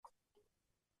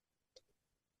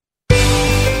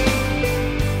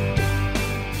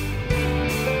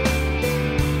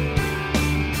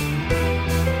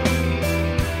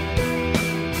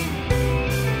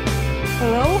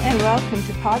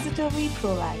Positively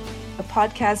Pro-Life, a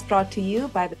podcast brought to you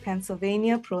by the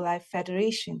Pennsylvania Pro-Life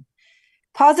Federation.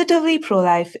 Positively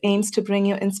Pro-Life aims to bring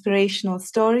you inspirational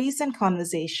stories and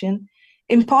conversation,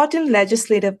 important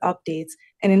legislative updates,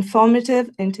 and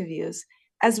informative interviews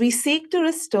as we seek to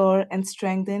restore and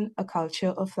strengthen a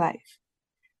culture of life.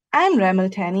 I'm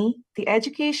Remel Tenney, the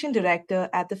Education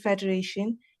Director at the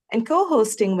Federation, and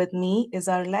co-hosting with me is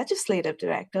our Legislative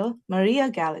Director, Maria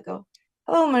Gallagher.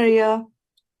 Hello, Maria.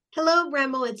 Hello,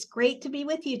 Remel. It's great to be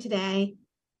with you today.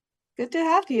 Good to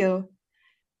have you.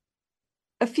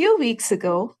 A few weeks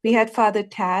ago, we had Father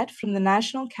Tad from the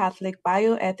National Catholic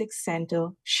Bioethics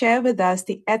Center share with us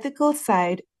the ethical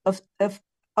side of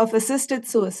assisted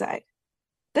suicide.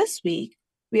 This week,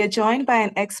 we are joined by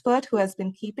an expert who has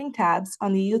been keeping tabs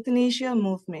on the euthanasia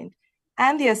movement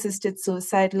and the assisted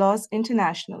suicide laws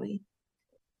internationally.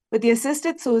 With the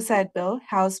Assisted Suicide Bill,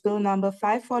 House Bill number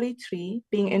 543,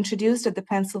 being introduced at the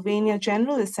Pennsylvania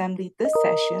General Assembly this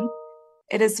session,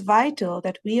 it is vital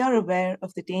that we are aware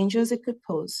of the dangers it could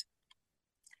pose.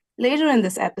 Later in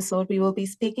this episode, we will be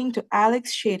speaking to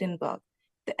Alex Schadenberg,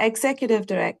 the Executive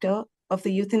Director of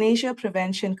the Euthanasia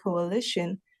Prevention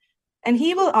Coalition, and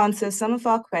he will answer some of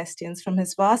our questions from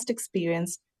his vast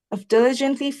experience of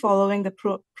diligently following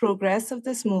the progress of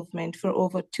this movement for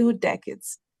over 2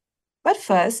 decades. But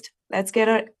first, let's get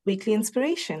our weekly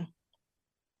inspiration.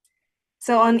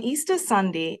 So on Easter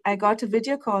Sunday, I got to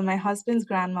video call my husband's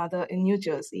grandmother in New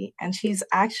Jersey, and she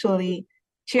actually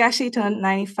turned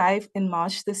 95 in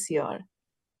March this year.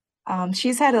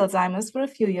 She's had Alzheimer's for a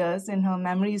few years, and her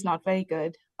memory is not very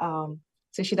good.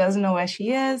 So she doesn't know where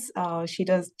she is.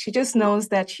 She just knows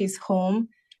that she's home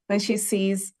when she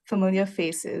sees familiar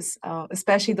faces,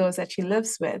 especially those that she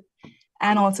lives with,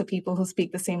 and also people who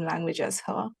speak the same language as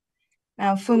her.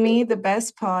 Now, for me, the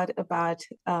best part about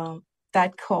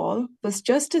that call was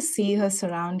just to see her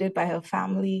surrounded by her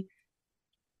family.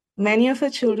 Many of her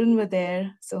children were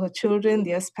there. So her children,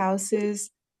 their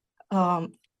spouses, a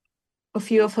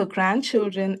few of her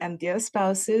grandchildren and their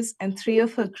spouses, and 3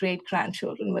 of her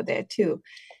great-grandchildren were there too.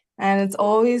 And it's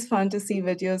always fun to see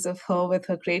videos of her with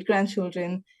her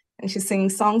great-grandchildren, and she's singing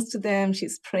songs to them,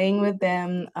 she's praying with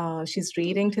them, she's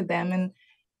reading to them,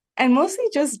 and mostly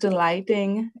just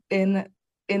delighting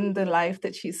in the life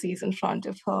that she sees in front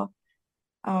of her.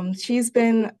 She's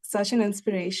been such an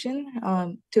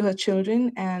inspiration to her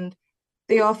children, and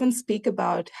they often speak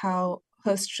about how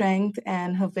her strength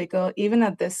and her vigor, even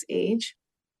at this age.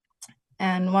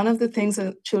 And one of the things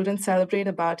that children celebrate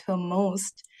about her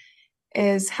most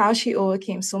is how she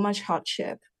overcame so much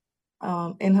hardship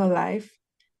in her life.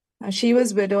 She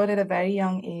was widowed at a very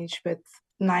young age with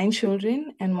 9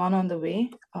 children and 1 on the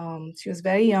way. She was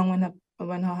very young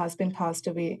when her husband passed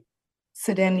away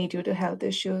suddenly due to health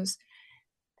issues.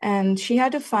 And she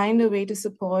had to find a way to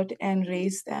support and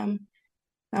raise them.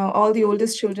 Now, all the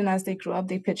oldest children, as they grew up,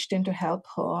 they pitched in to help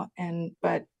her.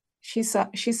 But she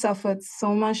suffered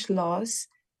so much loss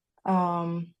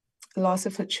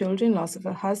of her children, loss of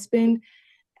her husband,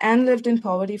 and lived in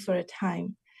poverty for a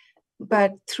time.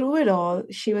 But through it all,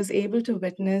 she was able to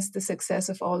witness the success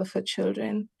of all of her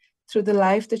children through the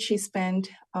life that she spent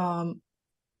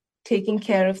taking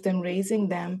care of them, raising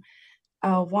them.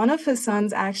 One of her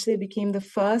sons actually became the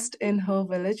first in her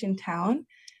village in town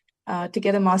to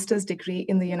get a master's degree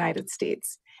in the United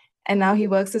States. And now he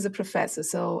works as a professor.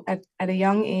 So at a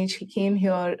young age, he came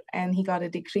here and he got a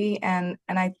degree. And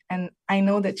I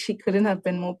know that she couldn't have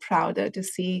been more prouder to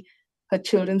see her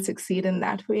children succeed in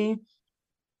that way.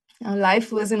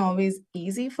 Life wasn't always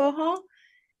easy for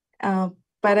her,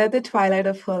 but at the twilight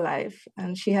of her life,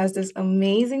 and she has this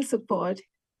amazing support,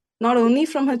 not only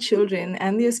from her children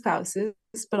and their spouses,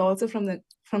 but also from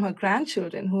her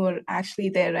grandchildren who are actually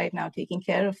there right now taking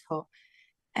care of her.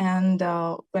 And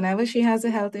whenever she has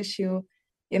a health issue,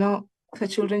 her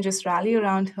children just rally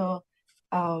around her.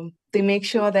 They make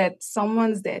sure that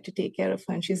someone's there to take care of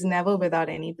her, and she's never without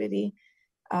anybody.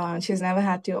 She's never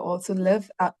had to also live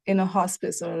in a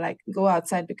hospice or like go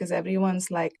outside because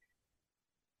everyone's like,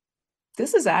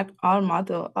 this is our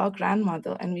mother, our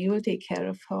grandmother, and we will take care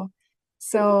of her.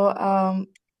 So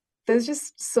there's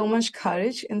just so much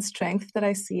courage and strength that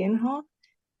I see in her.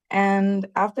 And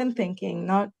I've been thinking,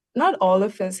 not all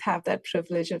of us have that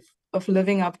privilege of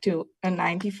living up to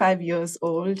 95 years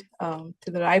old, to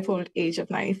the ripe old age of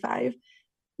 95.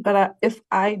 But if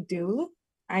I do,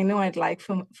 I know I'd like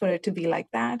for it to be like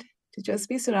that, to just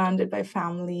be surrounded by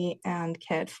family and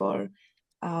cared for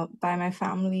by my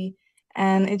family.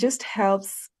 And it just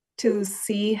helps to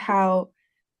see how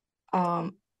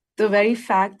the very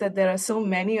fact that there are so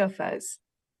many of us,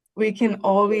 we can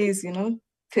always,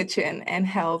 pitch in and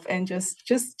help and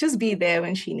just be there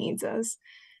when she needs us.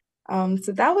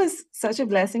 So that was such a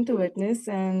blessing to witness,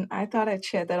 and I thought I'd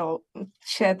share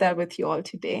that with you all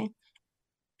today.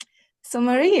 So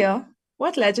Maria,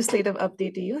 what legislative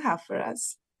update do you have for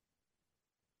us?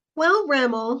 Well,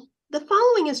 Remmel, the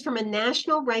following is from a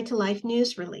National Right to Life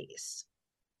news release.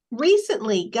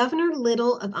 Recently, Governor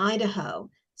Little of Idaho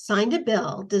signed a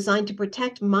bill designed to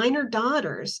protect minor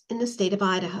daughters in the state of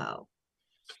Idaho.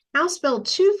 House Bill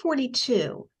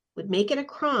 242 would make it a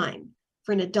crime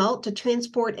for an adult to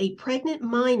transport a pregnant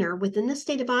minor within the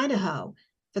state of Idaho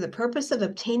for the purpose of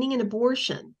obtaining an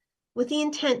abortion with the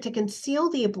intent to conceal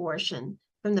the abortion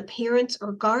from the parents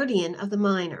or guardian of the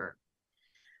minor.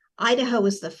 Idaho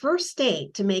is the first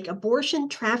state to make abortion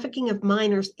trafficking of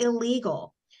minors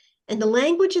illegal, and the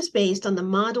language is based on the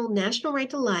model National Right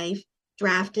to Life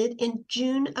drafted in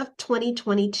June of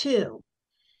 2022.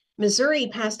 Missouri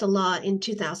passed a law in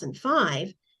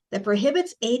 2005 that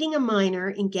prohibits aiding a minor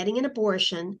in getting an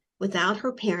abortion without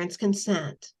her parents'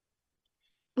 consent.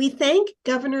 We thank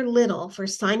Governor Little for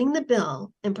signing the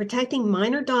bill and protecting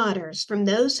minor daughters from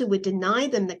those who would deny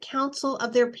them the counsel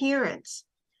of their parents,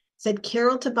 said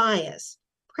Carol Tobias,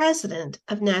 president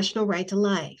of National Right to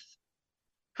Life.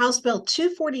 House Bill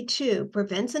 242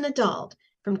 prevents an adult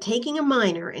from taking a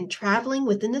minor and traveling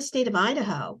within the state of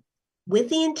Idaho with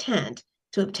the intent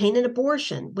to obtain an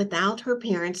abortion without her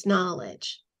parents'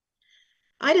 knowledge.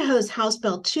 Idaho's House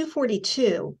Bill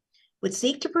 242 would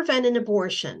seek to prevent an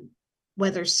abortion,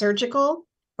 whether surgical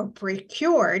or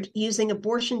procured using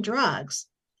abortion drugs,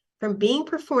 from being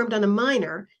performed on a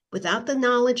minor without the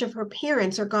knowledge of her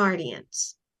parents or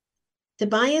guardians.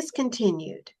 Tobias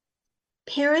continued,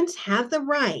 parents have the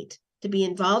right to be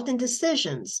involved in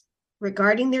decisions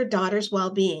regarding their daughter's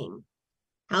well-being.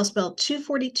 House Bill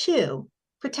 242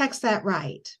 protects that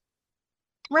right.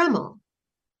 Remmel.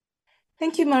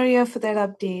 Thank you, Maria, for that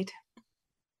update.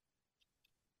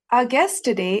 Our guest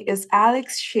today is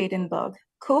Alex Schadenberg,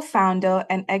 co-founder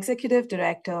and executive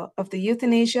director of the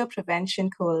Euthanasia Prevention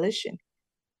Coalition.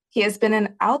 He has been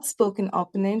an outspoken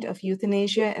opponent of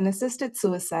euthanasia and assisted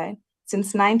suicide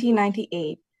since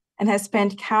 1998 and has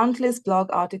penned countless blog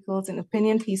articles and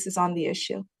opinion pieces on the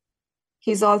issue.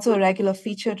 He's also a regular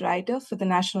featured writer for the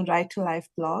National Right to Life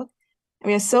blog, and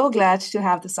we are so glad to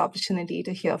have this opportunity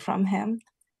to hear from him.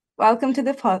 Welcome to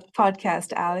the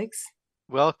podcast, Alex.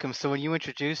 Welcome. So when you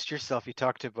introduced yourself, you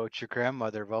talked about your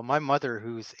grandmother. Well, my mother,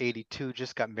 who's 82,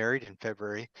 just got married in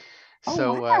February. Oh,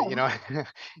 So, wow.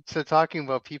 so talking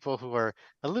about people who are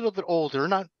a little bit older,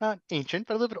 not ancient,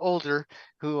 but a little bit older,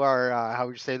 who are, how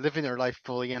would you say, living their life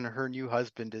fully. And her new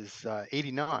husband is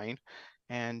 89,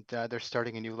 and they're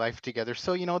starting a new life together.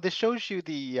 So, this shows you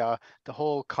the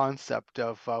whole concept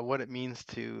of what it means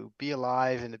to be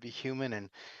alive and to be human, and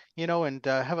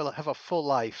have a full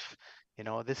life.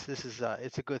 This is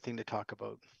it's a good thing to talk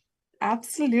about.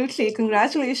 Absolutely.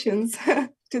 Congratulations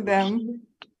to them.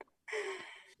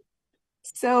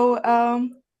 So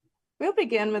we'll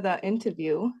begin with our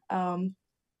interview. And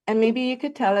maybe you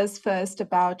could tell us first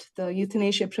about the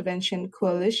Euthanasia Prevention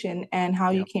Coalition and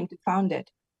how you came to found it.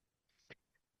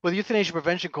 Well, the Euthanasia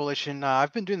Prevention Coalition,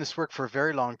 I've been doing this work for a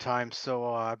very long time.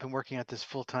 So I've been working at this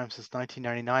full time since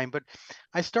 1999. But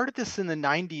I started this in the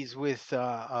 90s with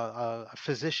a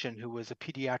physician who was a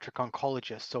pediatric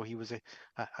oncologist. So he was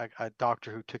a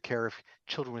doctor who took care of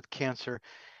children with cancer.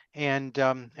 And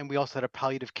we also had a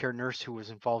palliative care nurse who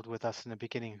was involved with us in the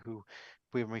beginning,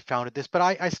 when we founded this. But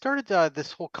I started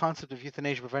this whole concept of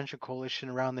Euthanasia Prevention Coalition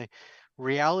around the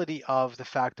reality of the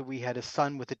fact that we had a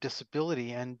son with a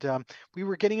disability, and we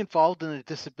were getting involved in the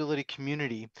disability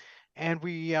community. And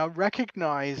we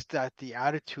recognized that the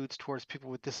attitudes towards people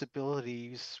with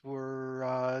disabilities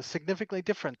were significantly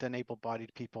different than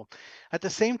able-bodied people. At the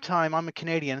same time, I'm a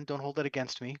Canadian, don't hold that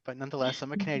against me, but nonetheless,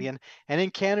 I'm a Canadian. And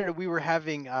in Canada, we were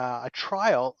having a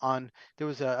trial there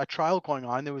was a trial going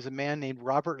on. There was a man named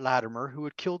Robert Latimer who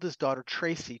had killed his daughter,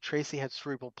 Tracy. Tracy had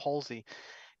cerebral palsy.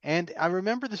 And I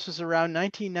remember this was around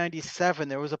 1997.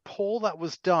 There was a poll that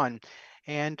was done.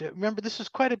 And remember, this was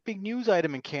quite a big news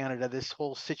item in Canada, this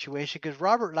whole situation, because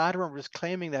Robert Latimer was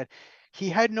claiming that he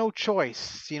had no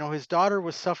choice. His daughter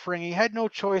was suffering. He had no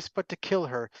choice but to kill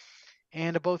her.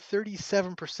 And about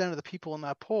 37% of the people in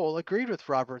that poll agreed with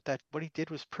Robert that what he did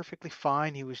was perfectly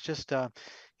fine. He was just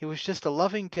a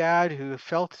loving dad who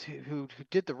who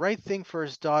did the right thing for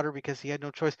his daughter because he had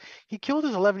no choice. He killed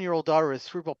his 11-year-old daughter with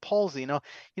cerebral palsy.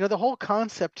 The whole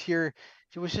concept here,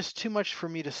 it was just too much for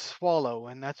me to swallow,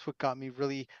 and that's what got me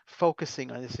really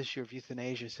focusing on this issue of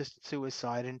euthanasia, assisted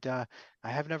suicide, and I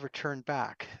have never turned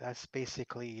back. That's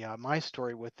basically my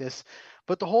story with this.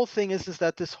 But the whole thing is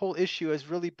that this whole issue has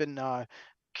really been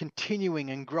continuing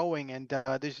and growing, and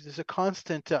there's a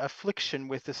constant affliction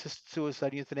with assisted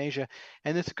suicide and euthanasia.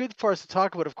 And it's good for us to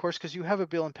talk about, of course, because you have a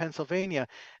bill in Pennsylvania.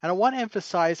 And I want to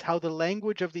emphasize how the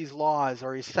language of these laws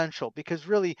are essential, because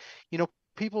really,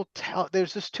 people tell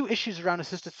there's just two issues around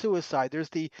assisted suicide. There's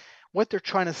the what they're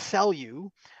trying to sell you,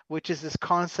 which is this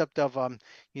concept of a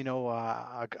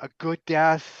good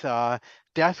death,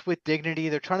 death with dignity.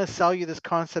 They're trying to sell you this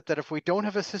concept that if we don't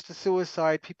have assisted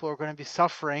suicide, people are going to be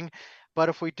suffering. But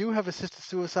if we do have assisted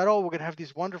suicide, oh, we're going to have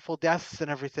these wonderful deaths and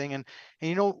everything. And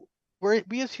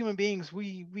we as human beings,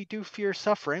 we do fear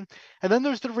suffering. And then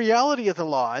there's the reality of the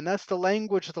law, and that's the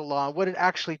language of the law, what it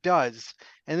actually does.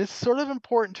 And it's sort of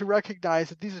important to recognize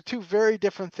that these are two very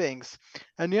different things.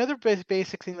 And the other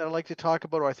basic thing that I'd like to talk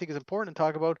about, or I think is important to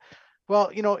talk about, well,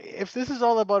 if this is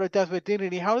all about a death with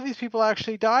dignity, how do these people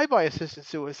actually die by assisted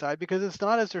suicide? Because it's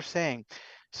not as they're saying.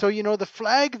 So, the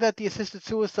flag that the assisted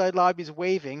suicide lobby is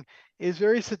waving is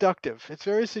very seductive. It's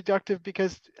very seductive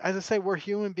because, as I say, we're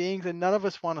human beings and none of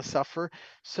us want to suffer.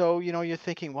 So, you're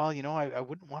thinking, well, I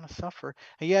wouldn't want to suffer.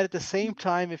 And yet, at the same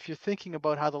time, if you're thinking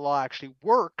about how the law actually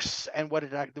works and what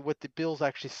the bills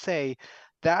actually say,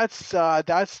 that's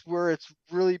where it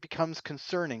really becomes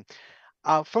concerning.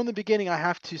 From the beginning, I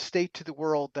have to state to the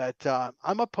world that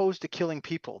I'm opposed to killing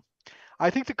people. I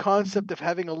think the Mhm. concept of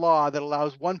having a law that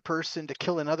allows one person to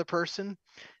kill another person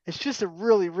is just a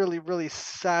really, really, really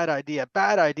sad idea,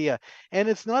 bad idea. And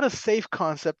it's not a safe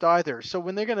concept either. So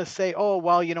when they're going to say, oh,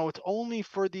 well, it's only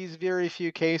for these very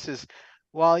few cases,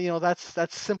 well,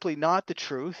 that's simply not the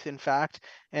truth, in fact.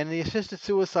 And the assisted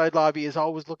suicide lobby is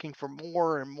always looking for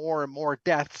more and more and more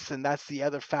deaths. And that's the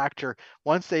other factor.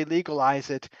 Once they legalize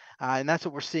it, and that's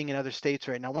what we're seeing in other states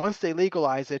right now, once they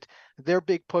legalize it, their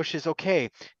big push is okay,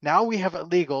 now we have it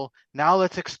legal. Now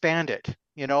let's expand it.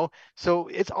 So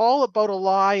it's all about a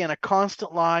lie and a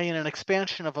constant lie and an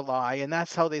expansion of a lie. And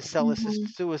that's how they sell assisted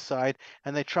Mhm. suicide.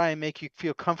 And they try and make you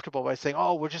feel comfortable by saying,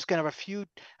 oh, we're just going to have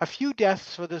a few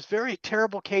deaths for this very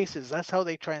terrible cases. That's how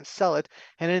they try and sell it.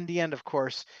 And in the end, of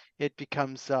course, it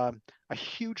becomes a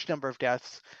huge number of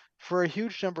deaths for a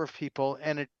huge number of people.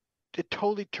 And it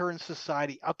totally turns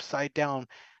society upside down,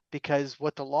 because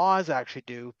what the laws actually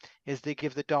do is they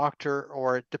give the doctor,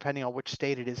 or depending on which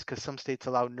state it is, because some states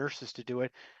allow nurses to do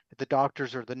it, the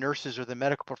doctors or the nurses or the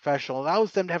medical professional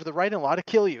allows them to have the right in law to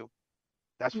kill you.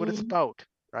 That's what it's Mhm. about,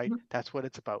 right? That's what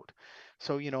it's about.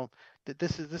 So,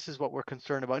 this is what we're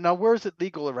concerned about. Now, where is it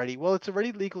legal already? Well, it's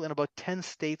already legal in about 10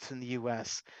 states in the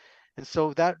US. And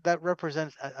so that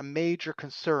represents a major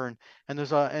concern. And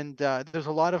there's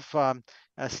a lot of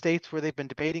states where they've been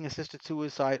debating assisted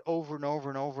suicide over and over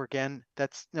and over again.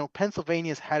 That's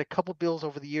Pennsylvania's had a couple bills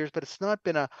over the years, but it's not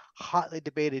been a hotly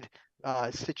debated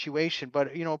situation.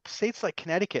 But states like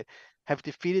Connecticut have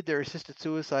defeated their assisted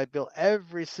suicide bill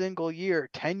every single year,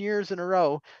 10 years in a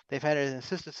row. They've had an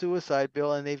assisted suicide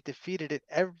bill and they've defeated it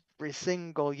every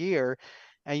single year.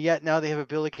 And yet now they have a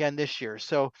bill again this year.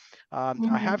 So I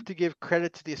have Mhm. to give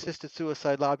credit to the assisted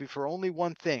suicide lobby for only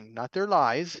one thing, not their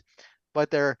lies,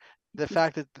 but the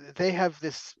fact that they have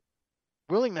this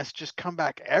willingness to just come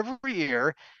back every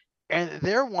year, and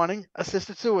they're wanting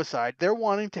assisted suicide. They're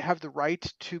wanting to have the right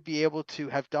to be able to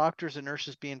have doctors and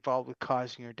nurses be involved with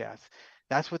causing your death.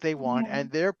 That's what they want, Yeah.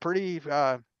 and they're pretty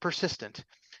persistent.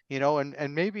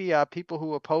 And maybe people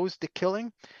who oppose the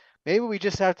killing, maybe we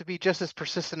just have to be just as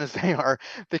persistent as they are,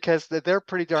 because they're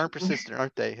pretty darn persistent,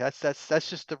 aren't they? That's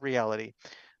just the reality.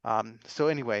 So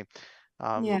anyway,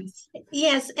 um, Yes.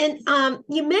 Yes, and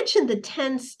you mentioned the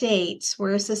 10 states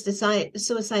where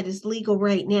suicide is legal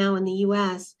right now in the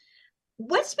US.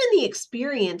 What's been the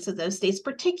experience of those states,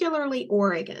 particularly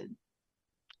Oregon?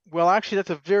 well, actually,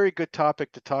 that's a very good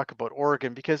topic to talk about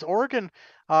Oregon, because Oregon,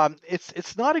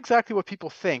 it's not exactly what people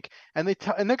think, and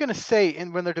they're going to say,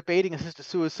 and when they're debating assisted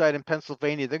suicide in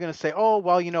Pennsylvania, they're going to say, oh,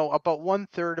 well, about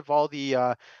 1/3 of all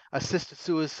the assisted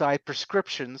suicide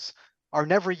prescriptions are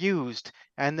never used,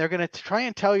 and they're going to try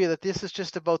and tell you that this is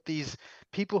just about these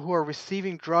people who are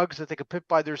receiving drugs that they could put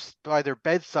by their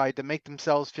bedside to make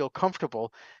themselves feel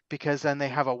comfortable, because then they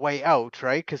have a way out,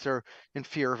 right? Because they're in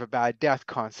fear of a bad death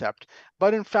concept.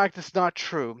 But in fact, it's not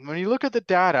true. When you look at the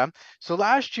data, so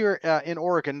last year in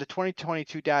Oregon, the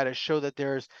 2022 data show that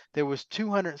there was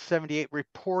 278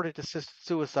 reported assisted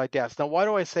suicide deaths. Now, why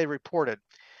do I say reported?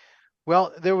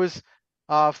 Well, there was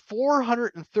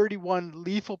 431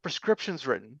 lethal prescriptions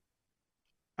written,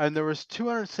 and there was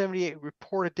 278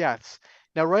 reported deaths.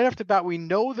 Now, right off the bat, we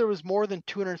know there was more than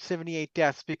 278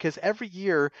 deaths, because every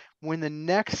year when the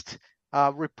next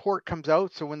report comes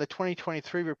out, so when the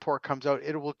 2023 report comes out,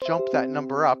 it will jump that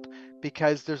number up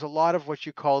because there's a lot of what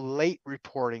you call late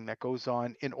reporting that goes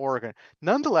on in Oregon.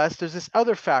 Nonetheless, there's this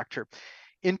other factor.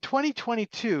 In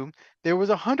 2022, there was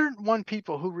 101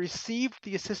 people who received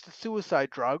the assisted suicide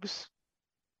drugs.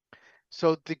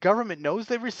 So the government knows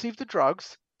they received the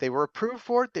drugs. They were approved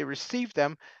for it. They received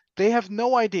them. They have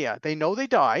no idea. They know they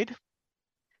died.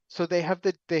 So they have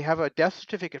a death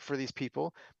certificate for these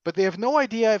people, but they have no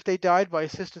idea if they died by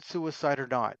assisted suicide or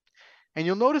not. And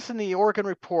you'll notice in the Oregon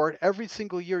report, every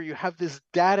single year you have this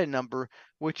data number,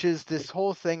 which is this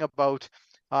whole thing about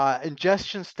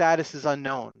ingestion status is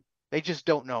unknown. They just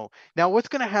don't know. Now, what's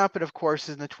going to happen, of course,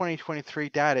 is in the 2023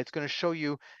 data, it's going to show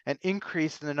you an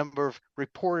increase in the number of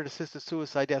reported assisted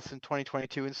suicide deaths in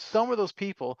 2022. And some of those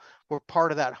people were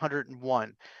part of that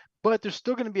 101. But there's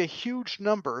still going to be a huge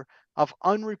number of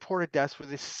unreported deaths where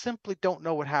they simply don't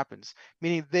know what happens,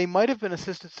 meaning they might have been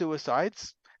assisted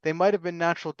suicides, they might have been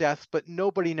natural deaths, but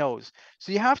nobody knows.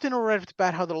 So you have to know right off the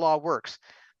bat how the law works.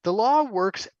 The law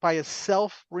works by a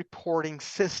self-reporting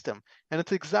system, and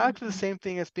it's exactly the same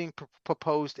thing as being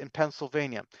proposed in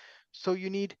Pennsylvania. So you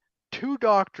need two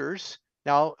doctors.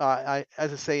 Now,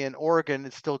 as I say, in Oregon,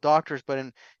 it's still doctors, but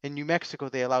in New Mexico,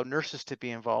 they allow nurses to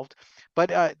be involved. But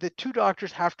the two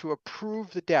doctors have to approve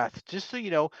the death. Just so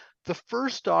you know, the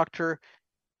first doctor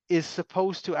is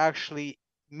supposed to actually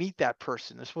meet that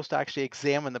person. They're supposed to actually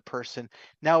examine the person.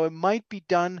 Now, it might be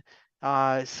done.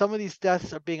 Some of these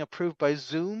deaths are being approved by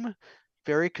Zoom.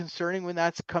 Very concerning when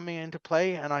that's coming into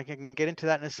play, and I can get into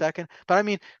that in a second. But I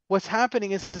mean, what's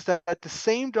happening is that the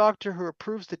same doctor who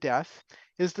approves the death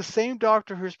is the same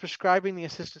doctor who's prescribing the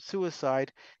assisted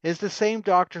suicide, is the same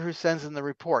doctor who sends in the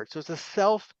report. So it's a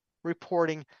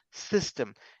self-reporting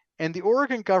system. And the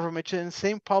Oregon government, and the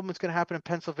same problem is going to happen in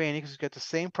Pennsylvania because we've got the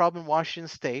same problem in Washington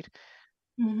State.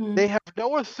 They have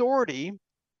no authority,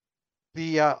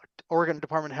 the Oregon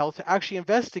Department of Health, to actually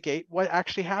investigate what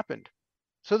actually happened.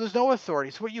 So there's no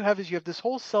authority. So what you have is you have this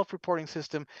whole self-reporting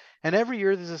system, and every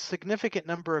year there's a significant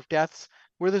number of deaths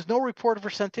where there's no report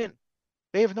ever sent in.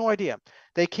 They have no idea.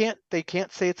 They can't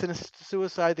say it's an assisted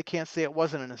suicide. They can't say it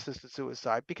wasn't an assisted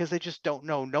suicide because they just don't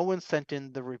know. No one sent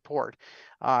in the report,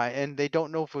 and they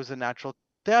don't know if it was a natural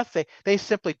death. They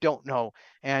simply don't know,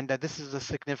 and this is a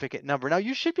significant number. Now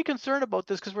you should be concerned about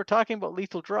this because we're talking about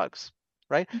lethal drugs,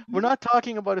 right? We're not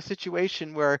talking about a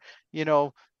situation where you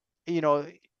know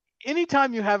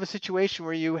anytime you have a situation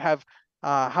where you have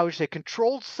how would you say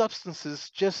controlled substances,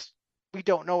 just we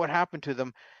don't know what happened to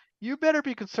them, you better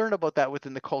be concerned about that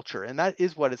within the culture, and that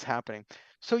is what is happening.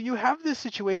 So you have this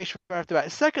situation right after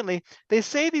that. Secondly, they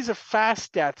say these are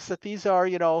fast deaths, that these are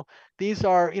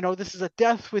this is a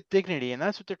death with dignity, and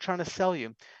that's what they're trying to sell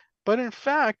you. But in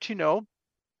fact,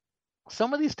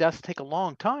 some of these deaths take a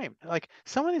long time. Like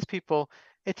some of these people,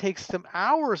 it takes them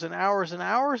hours and hours and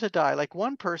hours to die. Like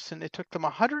one person, it took them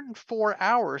 104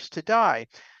 hours to die.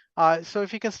 So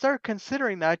if you can start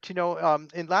considering that,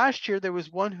 in last year there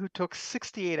was one who took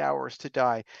 68 hours to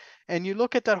die. And you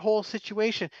look at that whole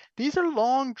situation, these are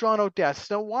long drawn out deaths.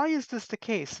 Now, why is this the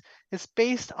case? It's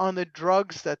based on the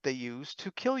drugs that they use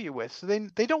to kill you with. So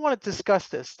they don't want to discuss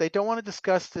this. They don't want to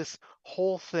discuss this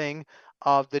whole thing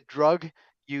of the drug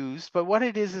used. But what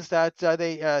it is that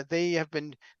they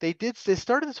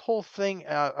started this whole thing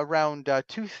around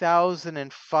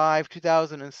 2005,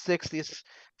 2006.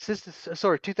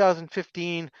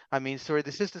 2015. The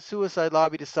assisted suicide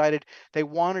lobby decided they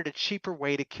wanted a cheaper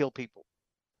way to kill people.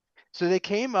 So they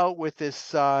came out with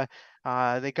this. They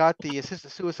got the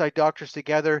assisted suicide doctors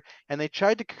together, and they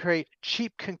tried to create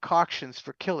cheap concoctions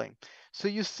for killing. So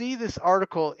you see this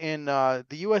article in the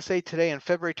USA Today in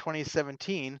February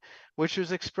 2017, which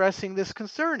was expressing this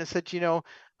concern. It said,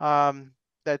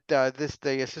 that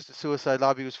the assisted suicide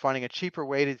lobby was finding a cheaper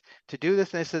way to do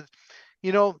this, and they said,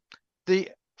 the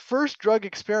first drug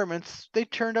experiments, they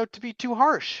turned out to be too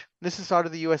harsh. This is out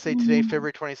of the USA Today,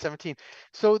 February 2017.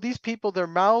 So these people, their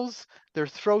mouths, their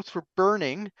throats were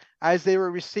burning as they were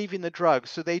receiving the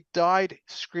drugs. So they died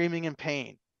screaming in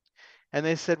pain. And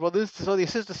they said, so the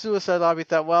assisted suicide lobby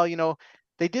thought,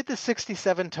 they did this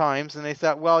 67 times, and they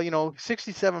thought,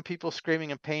 67 people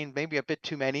screaming in pain, maybe a bit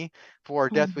too many for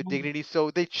death with dignity. So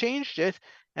they changed it,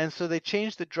 and so they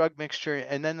changed the drug mixture,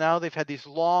 and then now they've had these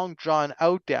long drawn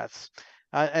out deaths.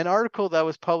 An article that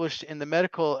was published in the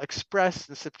Medical Express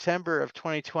in September of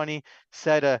 2020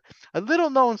 said a little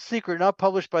known secret not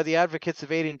published by the advocates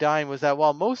of aiding dying was that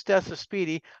while most deaths are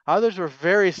speedy, others were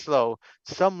very slow.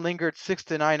 Some lingered 6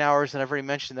 to 9 hours, and I've already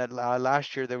mentioned that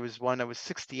last year there was one that was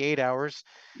 68 hours.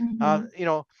 And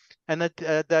that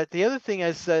the other thing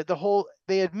is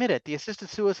they admit it. The assisted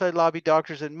suicide lobby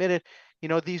doctors admit it.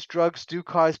 these drugs do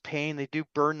cause pain, they do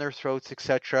burn their throats,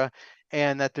 etc.,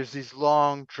 and that there's these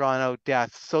long drawn out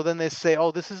deaths. So then they say,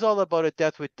 oh, this is all about a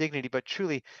death with dignity, but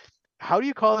truly, how do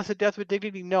you call this a death with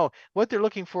dignity? No, what they're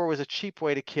looking for was a cheap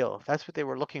way to kill. That's what they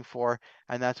were looking for,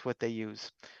 and that's what they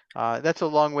use. That's a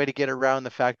long way to get around the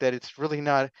fact that it's really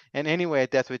not in any way a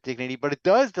death with dignity, but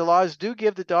the laws do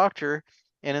give the doctor,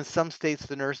 and in some states,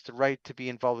 the nurse, the right to be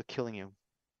involved with killing you.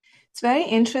 It's very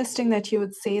interesting that you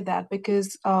would say that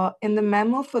because in the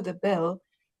memo for the bill,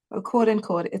 quote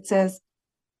unquote, it says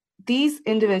these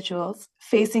individuals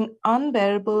facing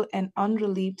unbearable and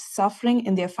unrelieved suffering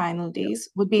in their final days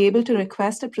would be able to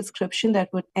request a prescription that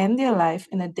would end their life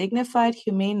in a dignified,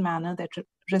 humane manner that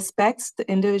respects the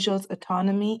individual's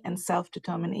autonomy and self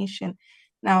determination.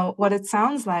 Now, what it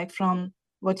sounds like from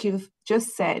what you've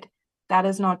just said, that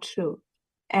is not true.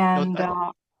 No, And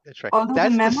that's right. although the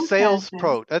That's the memo says sales this,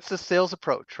 approach. That's the sales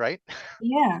approach, right?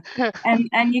 yeah,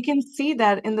 and you can see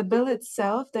that in the bill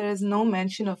itself, there is no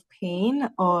mention of pain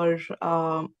or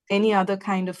any other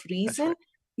kind of That's reason. right.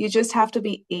 You just have to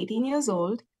be 18 years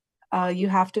old. You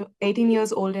have to 18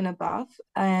 years old and above,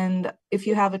 and if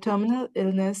you have a terminal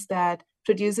illness that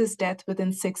produces death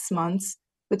within 6 months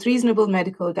with reasonable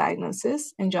medical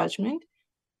diagnosis and judgment,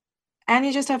 and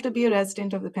you just have to be a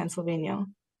resident of the Pennsylvania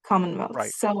Commonwealth.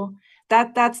 Right. So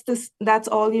that's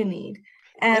all you need.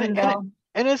 And it, And and it,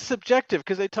 and it's subjective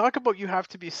because they talk about you have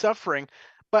to be suffering,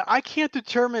 but I can't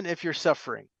determine if you're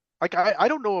suffering. Like I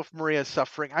don't know if Maria is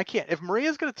suffering. I can't. If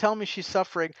Maria's going to tell me she's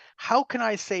suffering, how can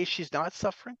I say she's not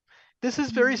suffering? This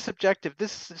is very subjective.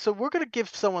 So we're going to give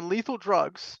someone lethal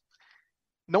drugs,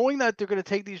 knowing that they're going to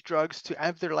take these drugs to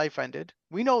have their life ended.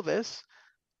 We know this,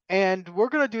 and we're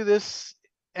going to do this,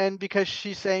 and because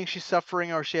she's saying she's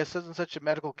suffering or she has such and such a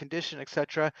medical condition,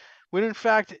 etc., when in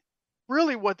fact,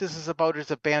 really what this is about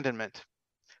is abandonment.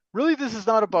 Really, this is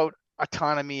not about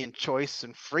autonomy and choice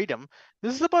and freedom.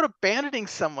 This is about abandoning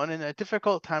someone in a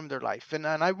difficult time of their life. And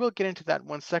I will get into that in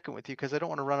 1 second with you because I don't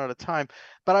want to run out of time.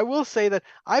 But I will say that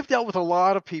I've dealt with a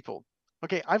lot of people.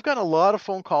 Okay, I've gotten a lot of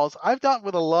phone calls. I've dealt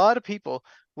with a lot of people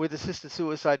with assisted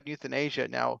suicide and euthanasia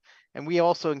now. And we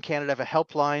also in Canada have a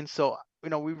helpline. So,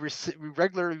 we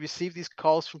regularly receive these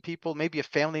calls from people. Maybe a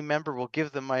family member will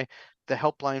give them the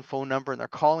helpline phone number and they're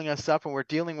calling us up and we're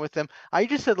dealing with them. I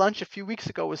just had lunch a few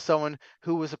weeks ago with someone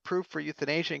who was approved for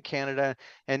euthanasia in Canada,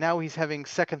 and now he's having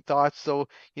second thoughts. So,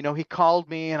 he called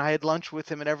me and I had lunch with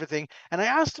him and everything. And I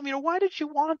asked him, why did you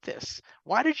want this?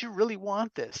 Why did you really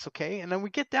want this? Okay. And then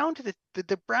we get down to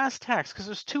the brass tacks because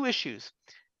there's two issues.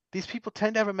 These people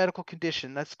tend to have a medical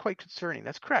condition. That's quite concerning.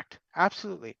 That's correct.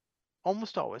 Absolutely.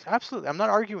 Almost always. Absolutely. I'm not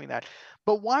arguing that.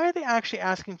 But why are they actually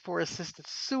asking for assisted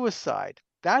suicide?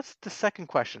 That's the second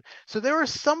question. So there are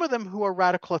some of them who are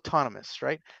radical autonomous,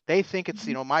 right? They think it's,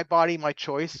 my body, my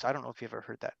choice. I don't know if you've ever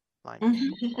heard that line.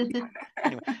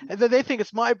 Anyway, and then they think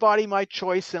it's my body, my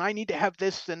choice, and I need to have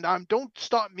this, and don't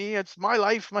stop me. It's my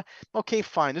life. Okay,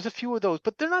 fine. There's a few of those,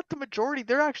 but they're not the majority.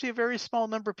 They're actually a very small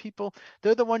number of people.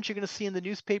 They're the ones you're going to see in the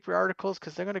newspaper articles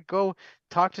because they're going to go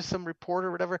talk to some reporter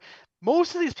or whatever.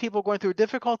 Most of these people are going through a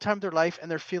difficult time of their life and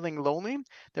they're feeling lonely.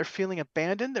 They're feeling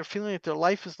abandoned. They're feeling like their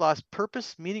life has lost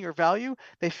purpose, meaning, or value.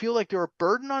 They feel like they're a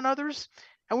burden on others.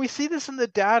 And we see this in the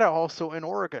data also in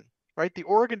Oregon. Right? The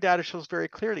Oregon data shows very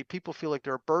clearly people feel like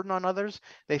they're a burden on others.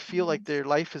 They feel like their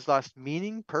life has lost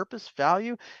meaning, purpose,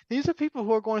 value. These are people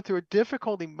who are going through a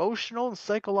difficult emotional and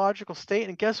psychological state.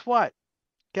 And guess what?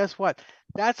 Guess what?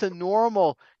 That's a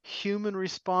normal human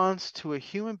response to a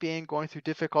human being going through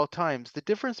difficult times. The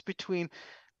difference between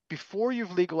before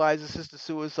you've legalized assisted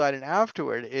suicide and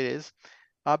afterward is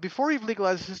before you've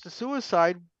legalized assisted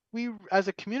suicide, we as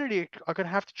a community are going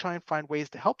to have to try and find ways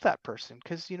to help that person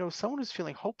because someone who's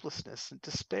feeling hopelessness and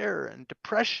despair and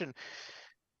depression,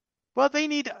 well, they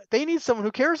need someone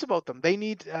who cares about them. They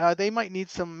might need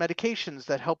some medications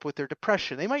that help with their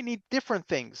depression. They might need different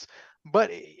things. But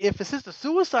if assisted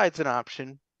suicide's an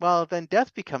option, well, then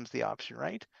death becomes the option,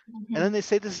 right? And then they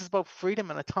say this is about freedom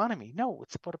and autonomy. No,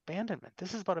 it's about abandonment.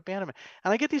 This is about abandonment.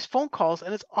 And I get these phone calls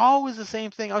and it's always the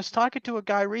same thing. I was talking to a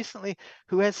guy recently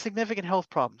who had significant health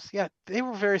problems. Yeah, they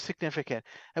were very significant.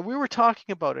 And we were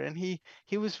talking about it and he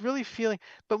was really feeling,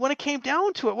 but when it came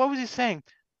down to it, what was he saying?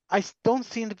 I don't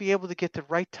seem to be able to get the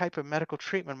right type of medical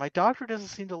treatment. My doctor doesn't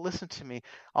seem to listen to me.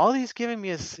 All he's giving me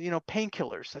is,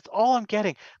 painkillers. That's all I'm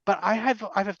getting. But I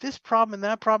have this problem and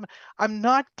that problem. I'm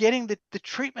not getting the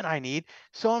treatment I need.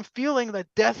 So I'm feeling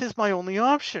that death is my only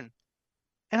option.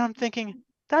 And I'm thinking,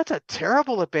 That's a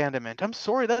terrible abandonment. I'm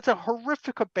sorry, that's a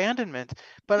horrific abandonment.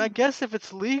 But I guess if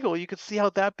it's legal, you could see how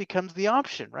that becomes the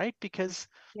option, right? Because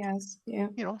Yes, yeah,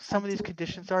 some of these absolutely.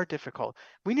 conditions are difficult.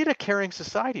 We need a caring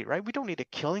society, right? We don't need a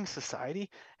killing society.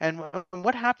 And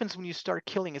what happens when you start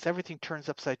killing is everything turns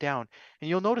upside down. And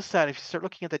you'll notice that if you start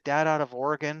looking at the data out of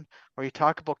Oregon, or you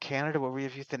talk about Canada where we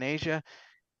have euthanasia,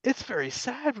 it's very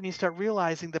sad when you start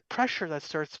realizing the pressure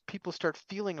that people start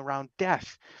feeling around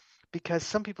death. Because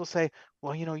some people say,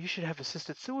 well, you should have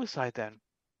assisted suicide then.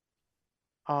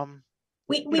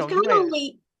 We've You got might,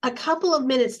 only a couple of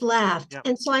minutes left. yeah.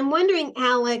 And so I'm wondering,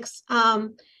 Alex, are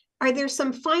there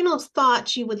some final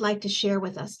thoughts you would like to share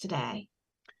with us today?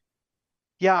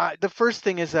 Yeah, the first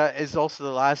thing is also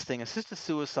the last thing. Assisted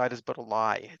suicide is but a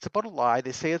lie. It's about a lie.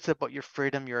 They say it's about your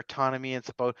freedom, your autonomy. It's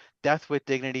about death with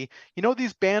dignity.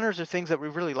 These banners are things that we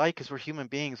really like because we're human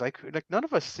beings. Like none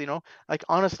of us, like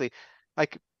honestly,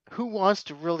 like who wants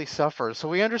to really suffer? So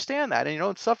we understand that,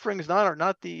 and suffering is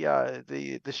not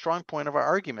the strong point of our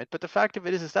argument. But the fact of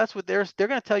it is that's what they're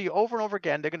going to tell you over and over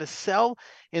again. They're going to sell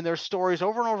in their stories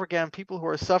over and over again people who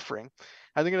are suffering.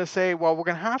 And they're going to say, well, we're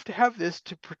going to have this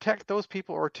to protect those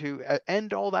people or to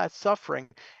end all that suffering.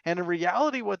 And in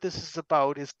reality, what this is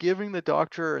about is giving the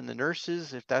doctor and the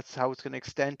nurses, if that's how it's going to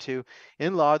extend to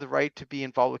in law, the right to be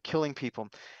involved with killing people.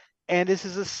 And this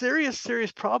is a serious,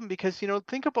 serious problem because,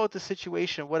 think about the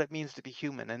situation, what it means to be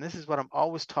human. And this is what I'm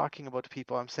always talking about to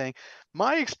people. I'm saying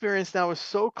my experience now is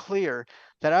so clear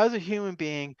that as a human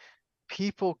being,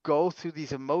 people go through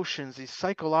these emotions, these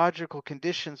psychological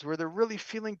conditions where they're really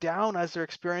feeling down as they're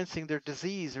experiencing their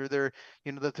disease or the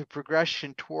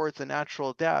progression towards a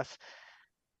natural death.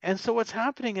 And so what's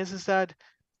happening is that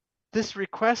this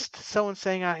request, someone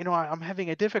saying, I'm having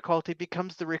a difficulty,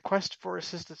 becomes the request for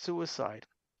assisted suicide.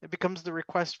 It becomes the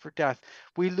request for death.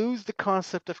 We lose the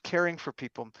concept of caring for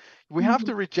people. We have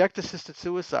to reject assisted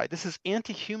suicide. This is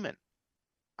anti-human.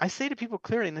 I say to people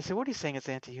clearly, and they say, what are you saying it's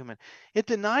anti-human? It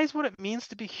denies what it means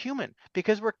to be human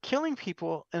because we're killing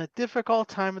people in a difficult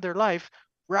time of their life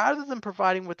rather than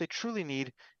providing what they truly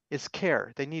need is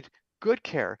care. They need good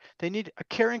care. They need a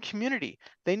caring community.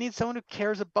 They need someone who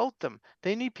cares about them.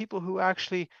 They need people who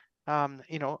actually,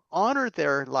 honor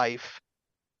their life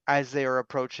as they are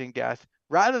approaching death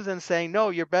rather than saying, no,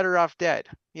 you're better off dead,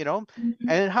 Mhm.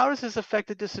 And how does this affect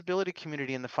the disability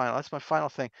community in the final? That's my final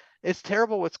thing. It's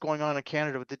terrible what's going on in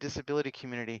Canada with the disability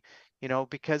community,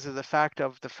 because of the fact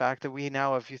that we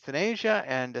now have euthanasia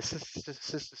and assisted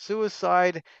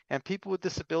suicide and people with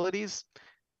disabilities.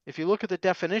 If you look at the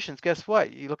definitions, guess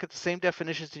what? You look at the same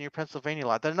definitions in your Pennsylvania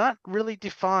law. They're not really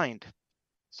defined.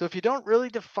 So if you don't really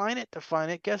define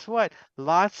it, guess what?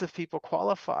 Lots of people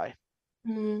qualify.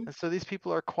 Mm. And so these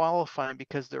people are qualifying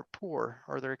because they're poor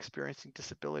or they're experiencing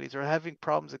disabilities or having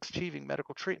problems achieving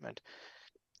medical treatment.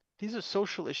 These are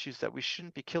social issues that we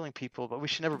shouldn't be killing people, but we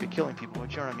should never be killing people.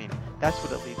 But you know what I mean? That's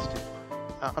what it leads to.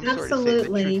 I'm sorry to say, the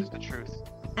truth is the truth.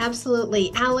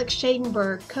 Absolutely. Alex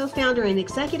Schadenberg, co-founder and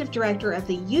executive director of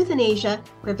the Euthanasia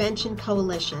Prevention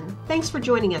Coalition. Thanks for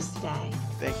joining us today.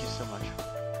 Thank you so much.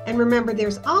 And remember,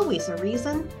 there's always a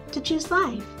reason to choose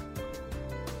life.